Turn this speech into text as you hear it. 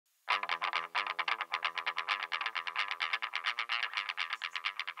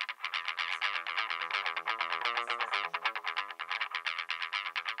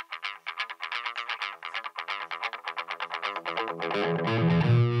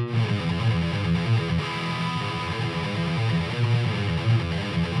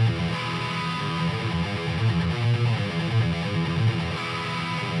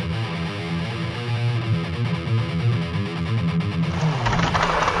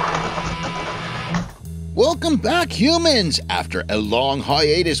Welcome back, humans! After a long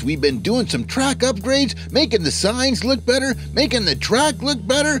hiatus, we've been doing some track upgrades, making the signs look better, making the track look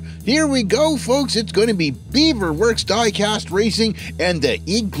better. Here we go, folks. It's going to be Beaverworx Diecast Racing and the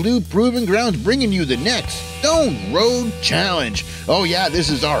Igloo Proving Grounds bringing you the next Stone Road Challenge. Oh yeah, this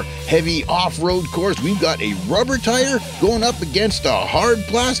is our heavy off-road course. We've got a rubber tire going up against a hard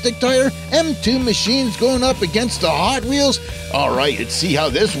plastic tire, M2 Machines going up against the Hot Wheels. All right, let's see how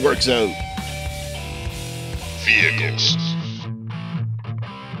this works out. Vehicles.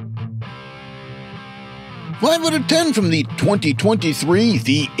 5 out of 10 from the 2023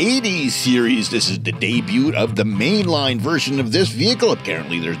 The 80s series. This is the debut of the mainline version of this vehicle.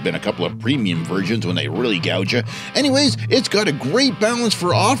 Apparently there's been a couple of premium versions when they really gouge you. Anyways, it's got a great balance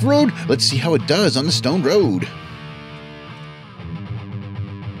for off-road. Let's see how it does on the stone road.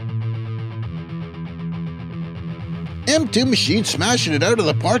 M2 Machine smashing it out of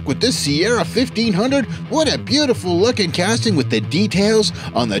the park with this Sierra 1500. What a beautiful looking casting with the details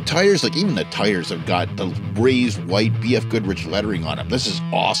on the tires. Like even the tires have got the raised white BF Goodrich lettering on them. This is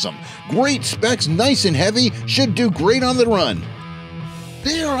awesome. Great specs, nice and heavy. Should do great on the run.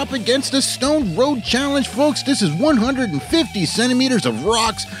 They are up against the Stone Road Challenge, folks. This is 150 centimeters of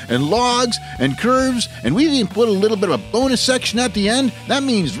rocks and logs and curves, and we've even put a little bit of a bonus section at the end. That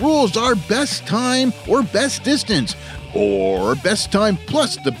means rules are best time or best distance, or best time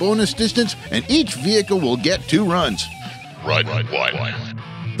plus the bonus distance, and each vehicle will get 2 runs. Right.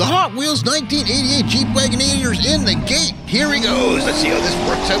 The Hot Wheels 1988 Jeep Wagoneer is in the gate. Here he goes. Let's see how this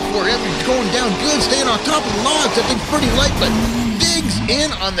works out for him. He's going down good, staying on top of the logs. That thing's pretty light, but digs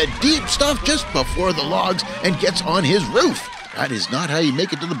in on the deep stuff just before the logs and gets on his roof. That is not how you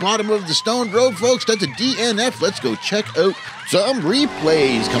make it to the bottom of the stone road, folks. That's a DNF. Let's go check out some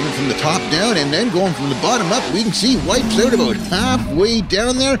replays coming from the top down and then going from the bottom up. We can see wipes out about halfway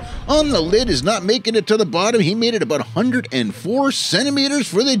down there. On the lid is not making it to the bottom. He made it about 104 centimeters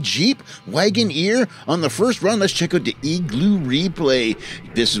for the Jeep Wagoneer on the first run. Let's check out the Igloo replay.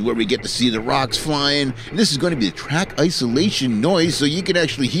 This is where we get to see the rocks flying. This is going to be the track isolation noise, so you can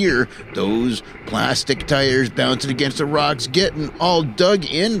actually hear those plastic tires bouncing against the rocks, getting all dug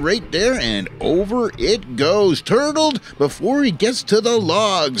in right there, and over it goes. Turtled before he gets to the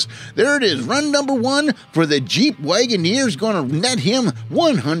logs. There it is. Run number 1 for the Jeep Wagoneer is going to net him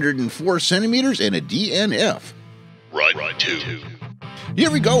 104 centimeters and a DNF. Right 2. Here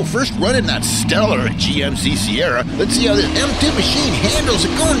we go, first run in that stellar GMC Sierra. Let's see how this M2 Machine handles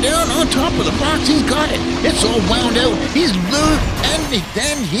it, going down on top of the box. He's got it. It's all wound out. He's loose, and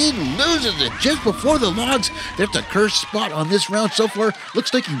then he loses it just before the logs. There's a cursed spot on this round so far.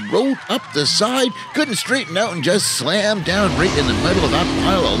 Looks like he rode up the side, couldn't straighten out, and just slammed down right in the middle of that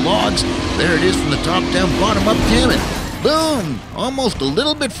pile of logs. There it is from the top down, bottom up, jamming. Boom! Almost a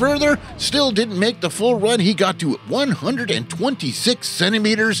little bit further, still didn't make the full run. He got to 126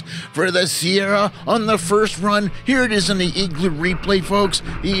 centimeters for the Sierra on the first run. Here it is in the Igloo replay, folks.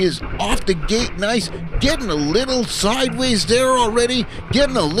 He is off the gate nice, getting a little sideways there already,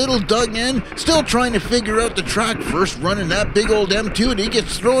 getting a little dug in, still trying to figure out the track. First run in that big old M2, and he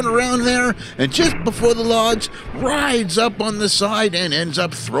gets thrown around there, and just before the logs, rides up on the side and ends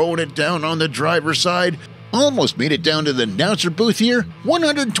up throwing it down on the driver's side. Almost made it down to the announcer booth here.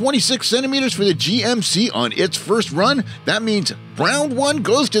 126 centimeters for the GMC on its first run. That means round 1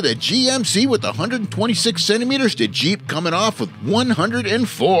 goes to the GMC with 126 centimeters to Jeep coming off with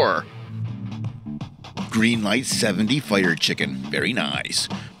 104. Green light 70 fire chicken. Very nice.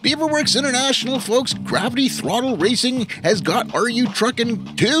 Beaverworx International, folks. Gravity Throttle Racing has got RU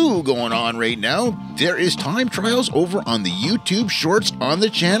Truckin' 2 going on right now. There is time trials over on the YouTube shorts on the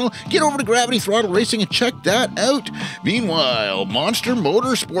channel. Get over to Gravity Throttle Racing and check that out. Meanwhile, Monster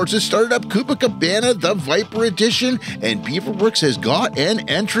Motorsports has started up Copacabana, the Viper Edition, and Beaverworx has got an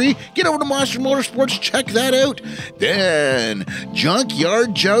entry. Get over to Monster Motorsports, check that out. Then,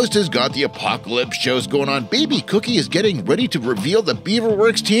 Junkyard Joust has got the Apocalypse shows going on. Baby Cookie is getting ready to reveal the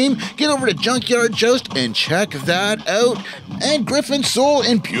Beaverworx team. Get over to Junkyard Joust and check that out. And GryphonSoul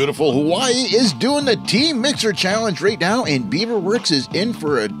in beautiful Hawaii is doing the Team Mixer Challenge right now, and Beaverworx is in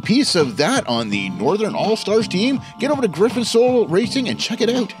for a piece of that on the Northern All-Stars team. Get over to GryphonSoul Racing and check it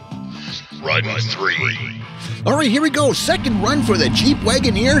out. Right 3. All right, here we go. Second run for the Jeep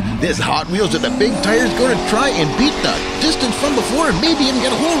Wagoneer. This Hot Wheels with the big tires going to try and beat the distance from before and maybe even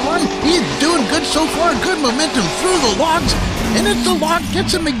get a whole run. He's doing good so far. Good momentum through the logs. And if the log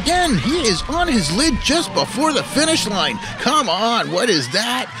gets him again, he is on his lid just before the finish line. Come on, what is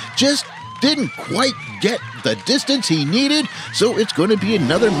that? Just didn't quite get the distance he needed, so it's going to be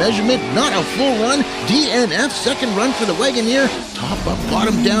another measurement, not a full run. DNF, second run for the Wagoneer. Top up,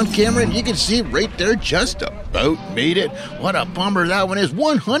 bottom down camera, and you can see right there, just about made it. What a bummer that one is.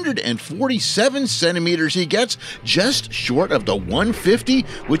 147 centimeters he gets, just short of the 150,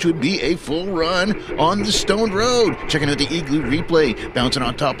 which would be a full run on the stone road. Checking out the Igloo replay, bouncing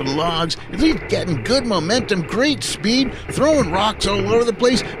on top of the logs. He's getting good momentum, great speed, throwing rocks all over the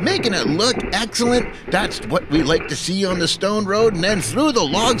place, making it look excellent. That's what we like to see on the stone road. And then through the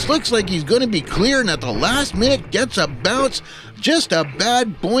logs, looks like he's going to be clear, and at the last minute gets a bounce, just a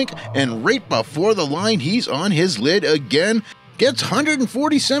bad boink, and right before the line he's on his lid again. Gets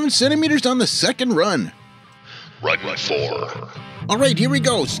 147 centimeters on the second run. Run 4. All right, here we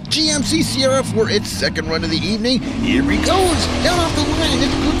go. GMC Sierra for its second run of the evening. Here he goes, down off the line.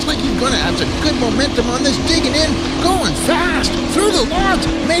 It looks like he's going to have some good momentum on this, digging in, going fast, through the logs,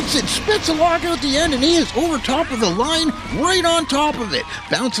 makes it, spits a log out the end, and he is over top of the line, right on top of it,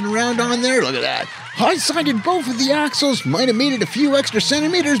 bouncing around on there. Look at that. High-sided both of the axles, might have made it a few extra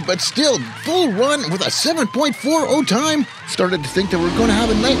centimeters, but still, full run with a 7.40 time. Started to think that we're going to have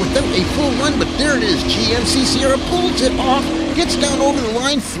a night without a full run, but there it is. GMC Sierra pulls it off, gets down over the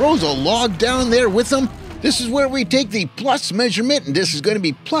line, throws a log down there with him. This is where we take the plus measurement, and this is going to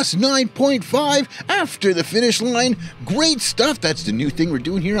be plus 9.5 after the finish line. Great stuff. That's the new thing we're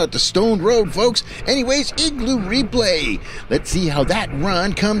doing here at the Stone Road, folks. Anyways, Igloo replay. Let's see how that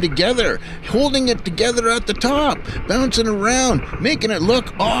run come together. Holding it together at the top, bouncing around, making it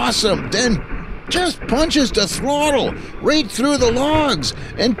look awesome. Then just punches the throttle right through the logs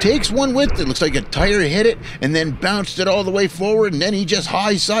and takes one with it. Looks like a tire hit it and then bounced it all the way forward, and then he just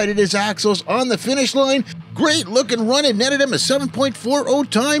high-sided his axles on the finish line. Great looking run. It netted him a 7.40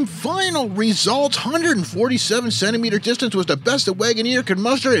 time. Final results, 147 centimeter distance was the best the Wagoneer could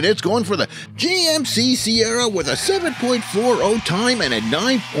muster, and it's going for the GMC Sierra with a 7.40 time and a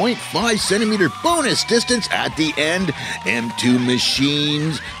 9.5 centimeter bonus distance at the end. M2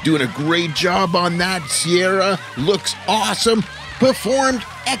 Machines doing a great job on that Sierra. Looks awesome. Performed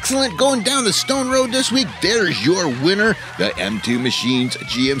excellent going down the Stone Road this week. There's your winner, the M2 Machines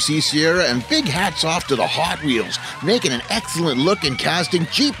GMC Sierra, and big hats off to the Hot Wheels, making an excellent looking casting.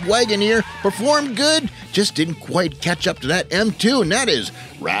 Jeep Wagoneer performed good, just didn't quite catch up to that M2, and that is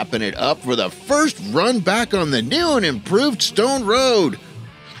wrapping it up for the first run back on the new and improved Stone Road.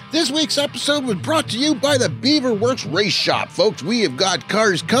 This week's episode was brought to you by the Beaverworx Race Shop. Folks, we have got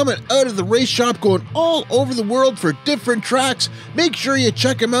cars coming out of the race shop going all over the world for different tracks. Make sure you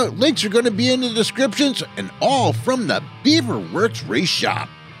check them out. Links are going to be in the descriptions, and all from the Beaverworx Race Shop.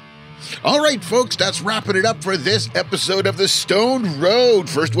 All right, folks, that's wrapping it up for this episode of the Stone Road.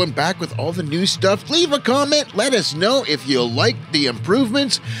 First one back with all the new stuff. Leave a comment. Let us know if you like the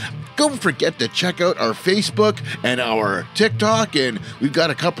improvements. Don't forget to check out our Facebook and our TikTok, and we've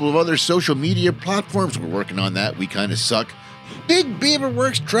got a couple of other social media platforms. We're working on that. We kind of suck. Big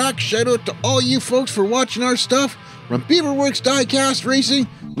Beaverworx track. Shout out to all you folks for watching our stuff. From Beaverworx Diecast Racing,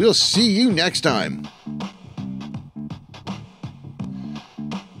 we'll see you next time.